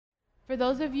For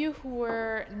those of you who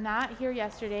were not here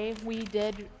yesterday, we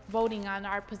did voting on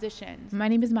our positions. My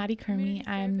name is Madi Kermi.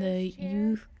 I'm the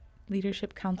Youth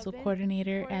Leadership Council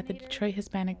Coordinator at the Detroit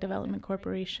Hispanic Development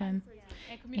Corporation,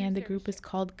 and the group is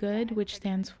called GOOD, which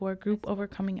stands for Group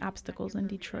Overcoming Obstacles in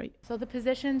Detroit. So the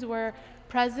positions were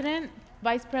President,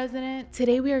 Vice President.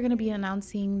 Today we are going to be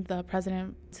announcing the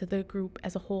president to the group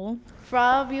as a whole. For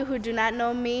all of you who do not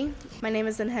know me, my name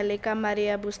is Angelica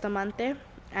Maria Bustamante.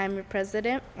 I'm your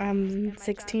president. I'm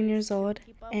 16 years old,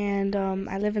 and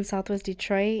I live in Southwest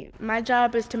Detroit. My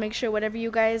job is to make sure whatever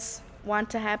you guys want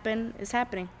to happen is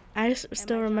happening. I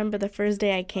still remember the first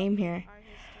day I came here.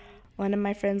 One of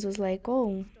my friends was like,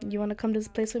 "Oh, you want to come to this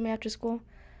place with me after school?"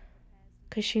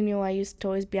 Because she knew I used to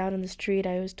always be out on the street.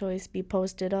 I used to always be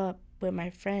posted up with my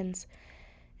friends.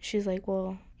 She's like,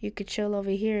 "Well, you could chill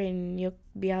over here and you'll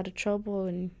be out of trouble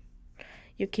and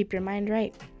you'll keep your mind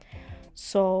right."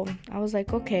 So I was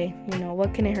like, okay,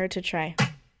 what can it hurt to try?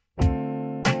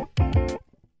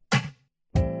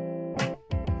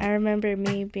 I remember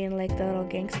me being like the little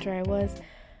gangster I was.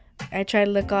 I tried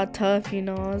to look all tough, I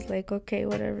was like, okay,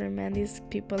 whatever, man, these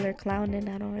people are clowning.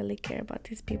 I don't really care about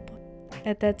these people.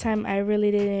 At that time, I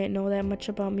really didn't know that much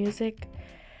about music.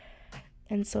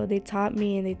 And so they taught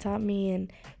me,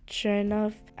 and sure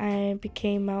enough, I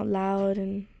became out loud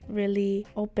and really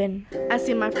open. I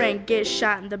see my friend get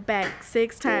shot in the back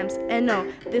 6 times, and no,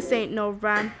 this ain't no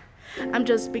rhyme. I'm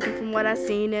just speaking from what I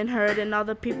seen and heard, and all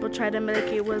the people try to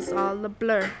make it was all a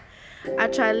blur. I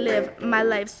try to live my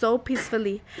life so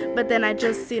peacefully, but then I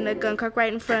just seen a gun cock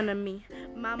right in front of me.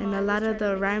 And a lot of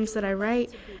the rhymes that I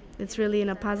write, it's really in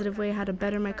a positive way, how to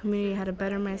better my community, how to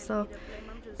better myself.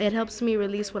 It helps me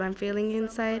release what I'm feeling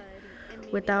inside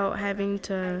without having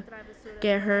to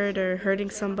get hurt or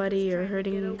hurting somebody or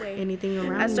hurting anything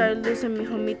around me. I started losing my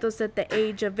homitos at the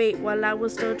age of 8 while I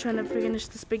was still trying to finish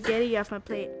the spaghetti off my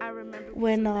plate. I remember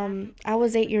when I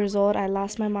was 8 years old, I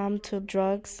lost my mom to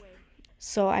drugs.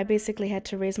 So I basically had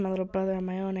to raise my little brother on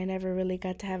my own. I never really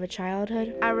got to have a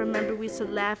childhood. I remember we used to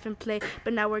laugh and play,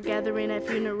 but now we're gathering at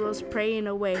funerals, praying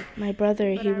away. My brother,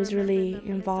 he was really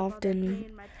involved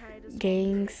in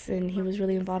gangs, and he was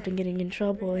really involved in getting in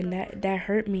trouble, and that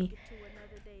hurt me.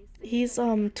 He's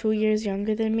 2 years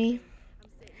younger than me,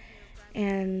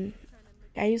 and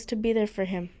I used to be there for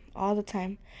him all the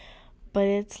time. But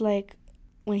it's like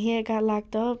when he had got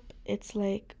locked up, it's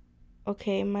like,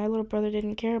 okay, my little brother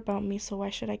didn't care about me, so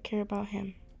why should I care about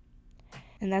him?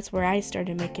 And that's where I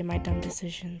started making my dumb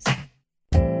decisions.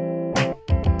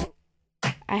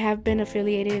 I have been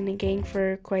affiliated in a gang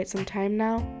for quite some time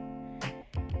now.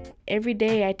 Every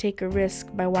day I take a risk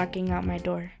by walking out my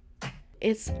door.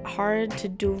 It's hard to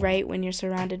do right when you're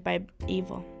surrounded by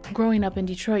evil. Growing up in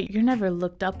Detroit, you're never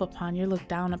looked up upon, you're looked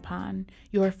down upon.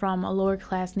 You're from a lower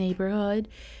class neighborhood,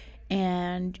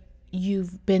 and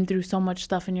you've been through so much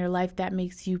stuff in your life that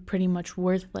makes you pretty much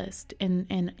worthless in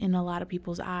a lot of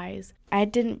people's eyes. I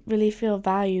didn't really feel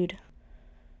valued.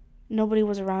 Nobody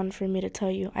was around for me to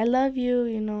tell you, I love you,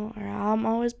 or I'll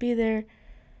always be there.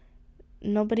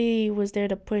 Nobody was there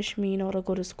to push me, to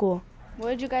go to school. What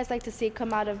would you guys like to see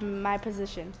come out of my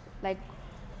position? Like,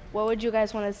 what would you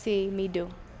guys want to see me do?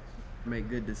 Make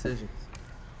good decisions.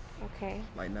 Okay.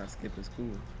 Like not skipping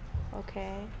school.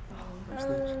 Okay.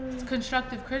 It's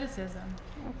constructive criticism.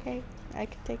 Okay, I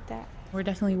can take that. We're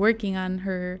definitely working on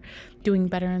her doing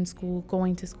better in school,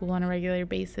 going to school on a regular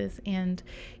basis, and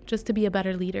just to be a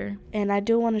better leader. And I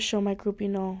do want to show my group,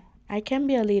 I can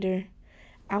be a leader.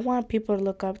 I want people to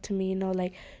look up to me,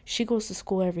 like she goes to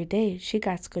school every day. She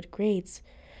got good grades.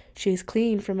 She's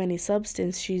clean from any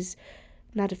substance. She's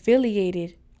not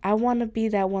affiliated. I want to be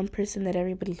that one person that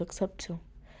everybody looks up to.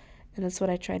 And that's what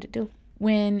I try to do.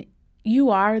 When you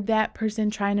are that person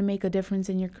trying to make a difference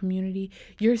in your community,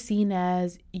 you're seen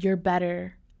as you're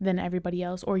better than everybody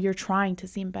else, or you're trying to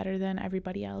seem better than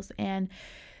everybody else. And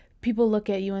people look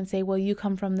at you and say, well, you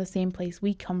come from the same place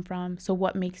we come from, so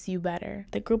what makes you better?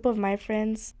 The group of my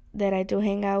friends that I do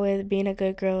hang out with, being a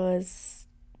good girl is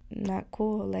not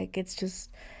cool. Like, it's just,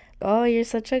 oh, you're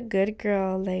such a good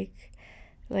girl.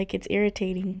 Like it's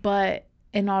irritating. But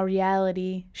in all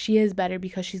reality, she is better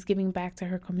because she's giving back to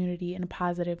her community in a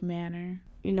positive manner.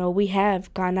 We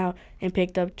have gone out and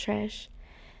picked up trash.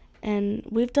 And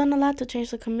we've done a lot to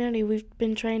change the community. We've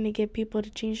been trying to get people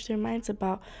to change their minds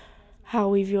about how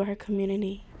we view our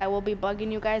community. I will be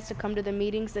bugging you guys to come to the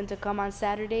meetings and to come on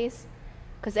Saturdays,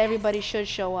 because everybody should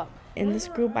show up. In this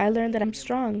group, I learned that I'm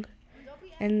strong.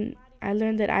 And I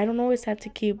learned that I don't always have to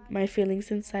keep my feelings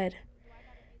inside.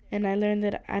 And I learned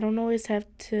that I don't always have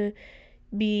to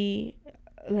be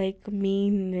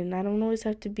mean, and I don't always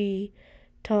have to be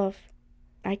tough.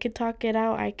 I could talk it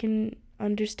out. I can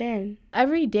understand.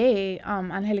 Every day,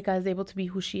 Angelica is able to be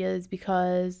who she is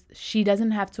because she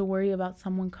doesn't have to worry about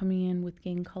someone coming in with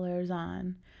gang colors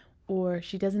on, or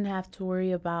she doesn't have to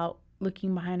worry about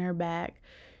looking behind her back.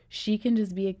 She can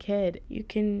just be a kid. You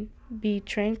can be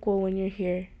tranquil when you're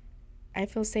here. I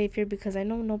feel safe here because I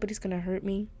know nobody's going to hurt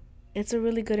me. It's a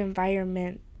really good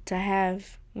environment to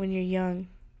have when you're young.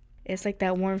 It's like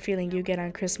that warm feeling you get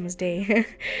on Christmas Day.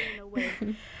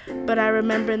 But I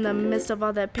remember in the midst of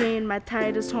all that pain, my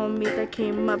tightest homie that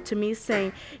came up to me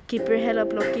saying, keep your head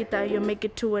up, loquita, you'll make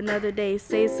it to another day.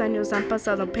 6 años han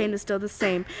pasado, pain is still the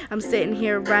same. I'm sitting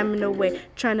here rhyming away,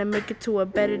 trying to make it to a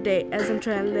better day as I'm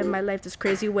trying to live my life this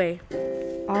crazy way.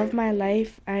 All of my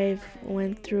life, I've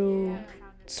went through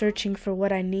searching for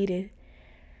what I needed,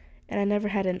 and I never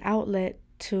had an outlet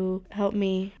to help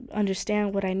me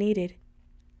understand what I needed.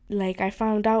 Like, I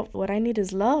found out what I need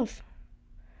is love.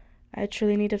 I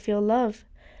truly need to feel love.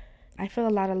 I feel a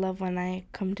lot of love when I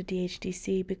come to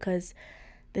DHDC because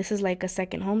this is like a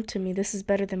second home to me. This is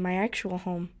better than my actual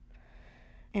home.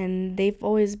 And they've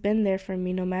always been there for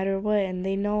me no matter what. And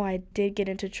they know I did get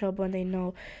into trouble, and they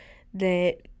know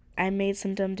that I made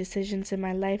some dumb decisions in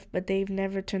my life, but they've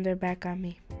never turned their back on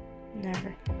me.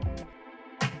 Never.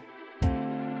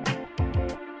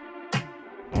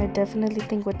 I definitely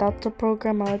think without the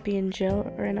program, I would be in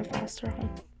jail or in a foster home.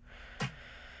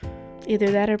 Either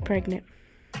that or pregnant.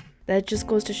 That just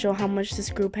goes to show how much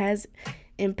this group has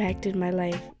impacted my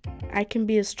life. I can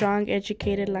be a strong,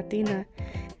 educated Latina.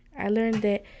 I learned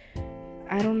that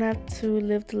I don't have to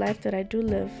live the life that I do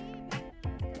live.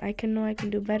 I can know I can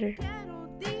do better.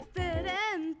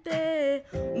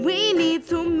 We need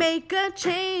to make a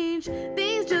change.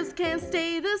 Things just can't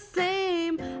stay the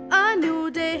same. A new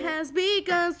day has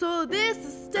begun, so this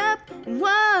is step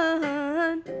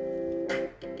one.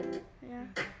 Yeah.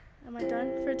 Am I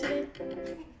done for today?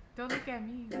 Don't look at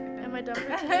me. Am I done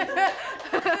for today?